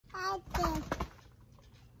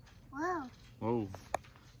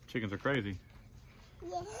Chickens are crazy.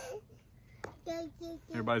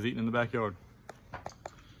 Everybody's eating in the backyard.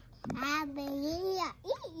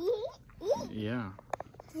 Yeah.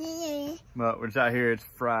 But we're just out here. It's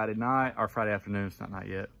Friday night, or Friday afternoon. It's not night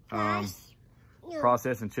yet.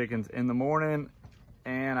 Processing chickens in the morning,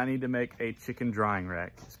 and I need to make a chicken drying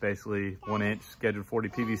rack. It's basically 1 inch scheduled 40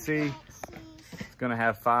 PVC. It's gonna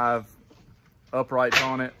have 5 uprights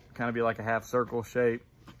on it, kind of be like a half circle shape.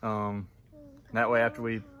 That way, after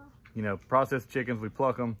we, process chickens, we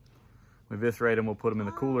pluck them, we eviscerate them, we'll put them in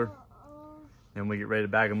the cooler. And we get ready to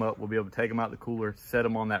bag them up. We'll be able to take them out of the cooler, set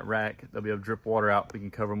them on that rack. They'll be able to drip water out. We can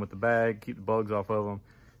cover them with the bag, keep the bugs off of them,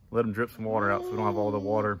 let them drip some water out so we don't have all the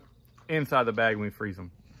water inside the bag when we freeze them.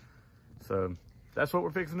 So that's what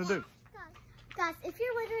we're fixing to do. Guys, if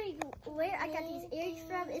you're wondering where I got these earrings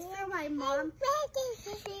from, it's from my mom. She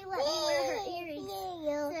let me wear her earrings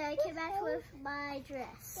so I came back with my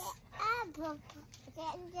dress.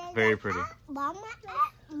 Very pretty. Mama,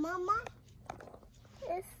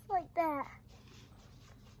 it's like that.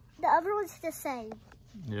 The other one's the same.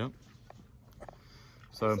 Yep.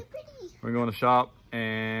 So we're going to shop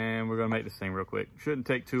and we're going to make this thing real quick. Shouldn't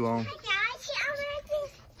take too long.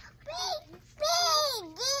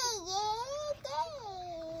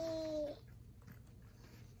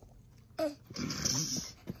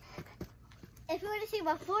 If you want to see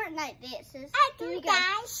my Fortnite dances, here we go.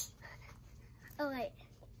 Oh wait,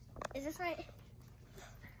 is this right?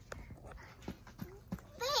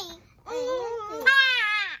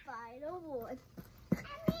 Final one.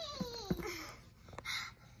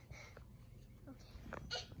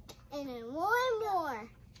 And then one more.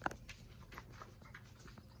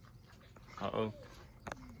 Uh-oh.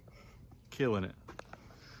 Killing it.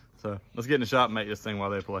 So let's get in the shop and make this thing while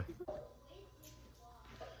they play.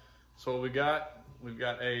 So what we've got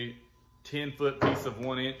a 10-foot piece of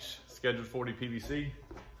 1 inch scheduled 40 PVC.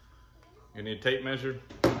 You need a tape measure,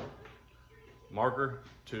 marker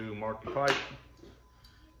to mark the pipe.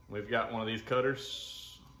 We've got one of these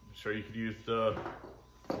cutters. I'm sure you could use the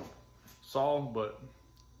saw, but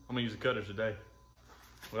I'm gonna use the cutters today.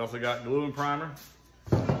 We also got glue and primer.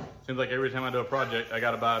 Seems like every time I do a project, I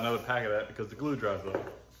gotta buy another pack of that because the glue dries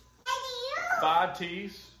up. 5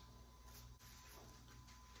 T's,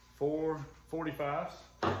 4 45s,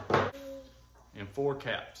 and 4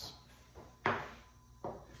 caps.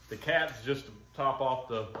 The cap's just to top off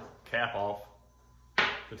the cap off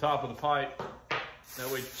the top of the pipe.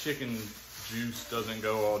 That way chicken juice doesn't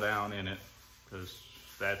go all down in it, because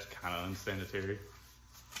that's kind of unsanitary.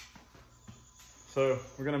 So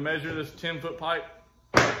we're gonna measure this 10-foot pipe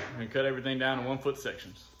and cut everything down in 1-foot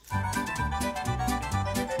sections.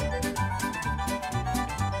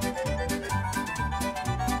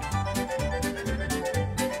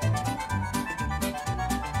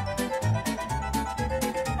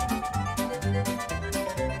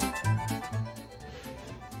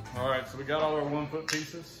 So we got all our 1-foot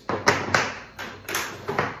pieces.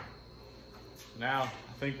 Now, I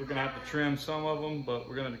think we're gonna have to trim some of them, but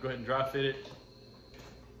we're gonna go ahead and dry fit it.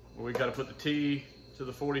 Well, we gotta put the T to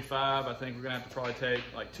the 45. I think we're gonna have to probably take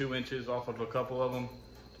like 2 inches off of a couple of them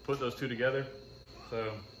to put those two together.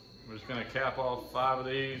 So we're just gonna cap off 5 of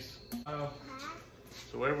these.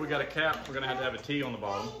 So wherever we got a cap, we're gonna have a T on the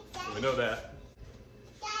bottom. So we know that.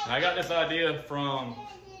 And I got this idea from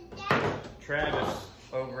Travis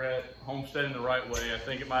over at Homesteading the Right Way. I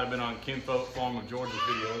think it might have been on Kinfolk Farm of Georgia's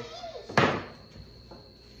video.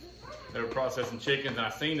 They were processing chickens and I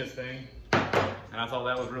seen this thing and I thought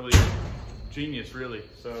that was really genius, really.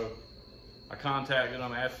 So I contacted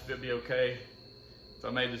him, asked if it'd be okay. So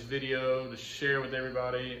I made this video to share with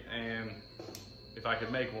everybody, and if I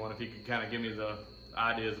could make one, if he could kind of give me the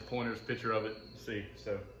ideas, the pointers, picture of it, see.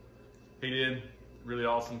 So he did, really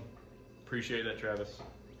awesome. Appreciate that, Travis.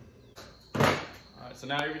 All right, so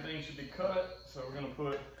now everything should be cut. So we're gonna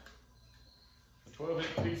put a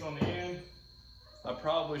 12-inch piece on the end. I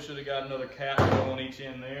probably should have got another cap to go on each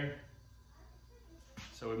end there.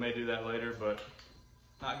 So we may do that later, but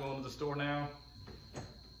not going to the store now.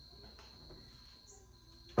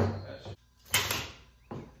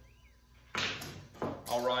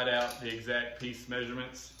 I'll write out the exact piece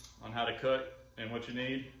measurements on how to cut and what you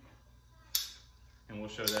need. And we'll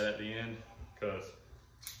show that at the end, because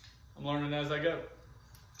I'm learning as I go.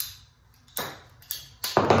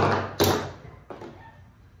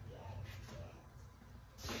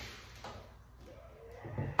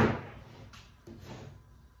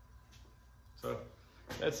 So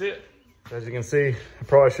that's it. As you can see, I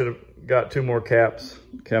probably should have got 2 more caps,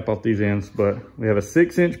 cap off these ends, but we have a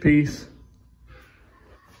 6-inch piece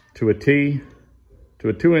to a T, to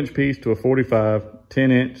a 2-inch piece to a 45,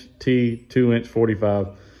 10-inch T, 2-inch 45,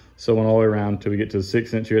 sewing all the way around until we get to the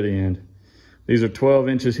 6-inch here at the end. These are 12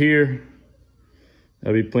 inches here.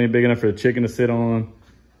 That'll be plenty big enough for the chicken to sit on.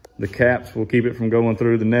 The caps will keep it from going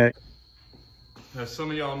through the neck. As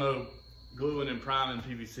some of y'all know, gluing and priming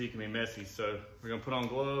PVC can be messy, so we're gonna put on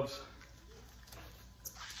gloves.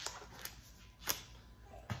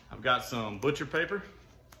 I've got some butcher paper.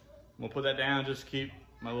 I'm gonna put that down just to keep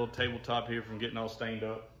my little tabletop here from getting all stained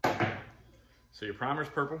up. So your primer's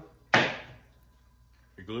purple.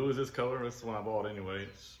 Your glue is this color. This is the one I bought anyway.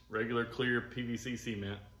 It's regular clear PVC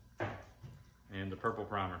cement. And the purple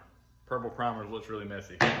primer. Purple primer looks really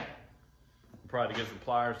messy. I'll probably get some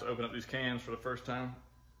pliers to open up these cans for the first time.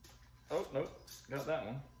 Oh, nope, got that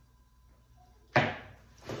one.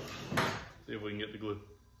 See if we can get the glue.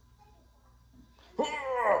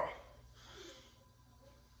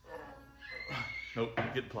 Nope,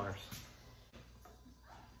 get the pliers.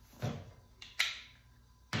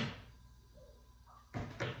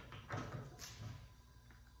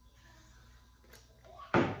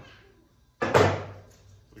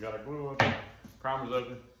 We got our glue open, primer's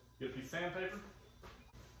open. Get a piece of sandpaper.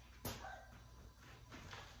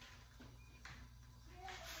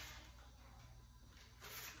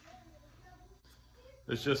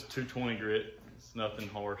 It's just 220 grit. It's nothing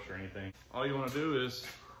harsh or anything. All you want to do is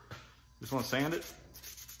just want to sand it.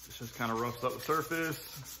 It just kind of roughs up the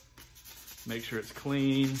surface. Make sure it's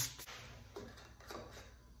clean.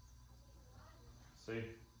 See,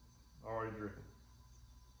 already dripping.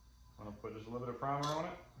 I'm gonna put just a little bit of primer on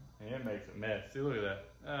it, and it makes it mess. See, look at that.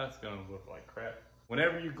 That's gonna look like crap.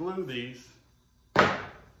 Whenever you glue these,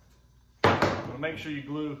 make sure you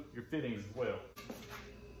glue your fittings as well.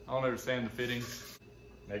 I don't understand the fittings.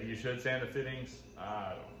 Maybe you should sand the fittings.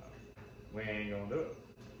 I don't know. We ain't gonna do it.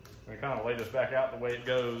 We're gonna kind of lay this back out the way it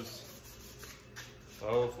goes. So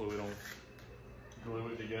hopefully we don't glue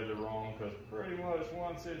it together wrong, because pretty much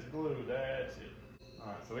once it's glued, that's it. All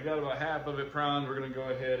right, so we got about half of it primed. We're gonna go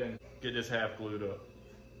ahead and get this half glued up.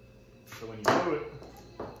 So when you glue it,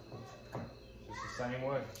 just the same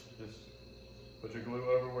way. Just put your glue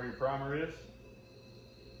over where your primer is.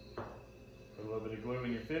 Put a little bit of glue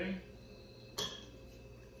in your fitting.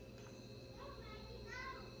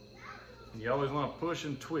 And you always want to push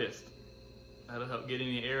and twist. That'll help get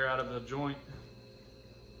any air out of the joint.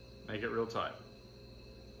 Make it real tight.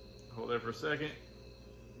 Hold there for a second.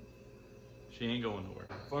 She ain't going nowhere.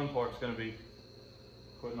 The fun part's going to be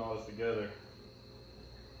putting all this together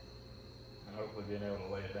and hopefully being able to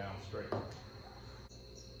lay it down straight. Let's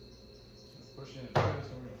push in and twist,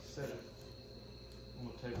 and we're going to set it on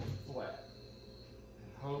the table flat.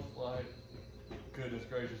 And hope, like, goodness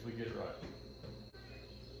gracious, we get it right.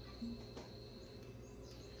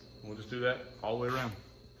 We'll just do that all the way around.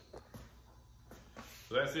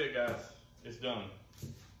 So that's it, guys. It's done.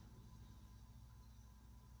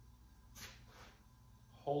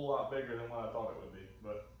 Whole lot bigger than what I thought it would be,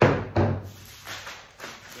 but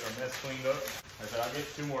get our mess cleaned up. Like I said, I'll get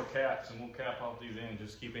 2 more caps and we'll cap off these ends,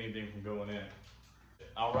 just keep anything from going in.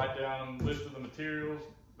 I'll write down a list of the materials,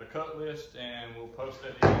 the cut list, and we'll post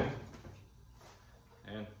at the end.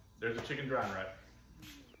 And there's a chicken drying rack.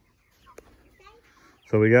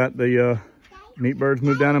 So we got the meat birds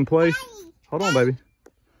moved down in place. Hold on, baby.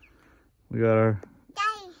 We got our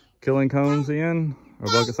killing cones in, our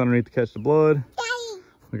buckets underneath to catch the blood.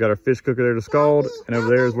 We got our fish cooker there to scald, and over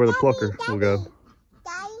there is where the plucker will go.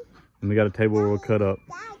 And we got a table where we'll cut up.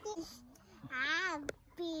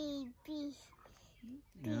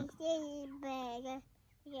 Yeah.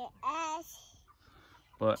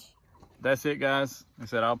 But that's it, guys. Like I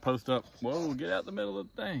said, I'll post up. Whoa, get out the middle of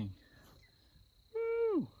the thing.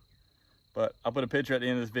 Woo. But I'll put a picture at the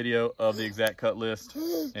end of this video of the exact cut list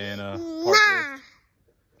and part list.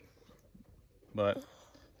 But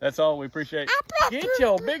that's all. We appreciate it. Get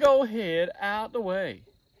your big old head out the way.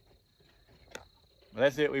 But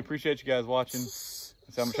that's it. We appreciate you guys watching. So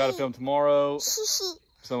I'm going to try to film tomorrow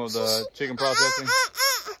some of the chicken processing.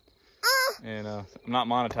 And I'm not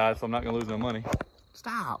monetized, so I'm not going to lose no money.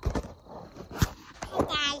 Stop. Hi,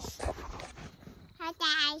 guys. Hi,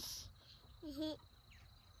 guys.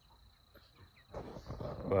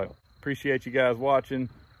 But appreciate you guys watching.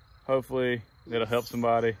 Hopefully it'll help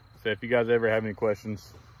somebody. So if you guys ever have any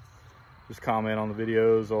questions, just comment on the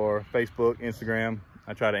videos or Facebook, Instagram.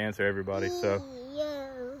 I try to answer everybody. So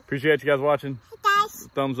appreciate you guys watching. Hi, guys.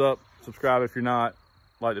 Thumbs up, subscribe if you're not,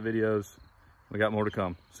 like the videos. We got more to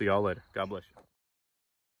come. See y'all later. God bless you.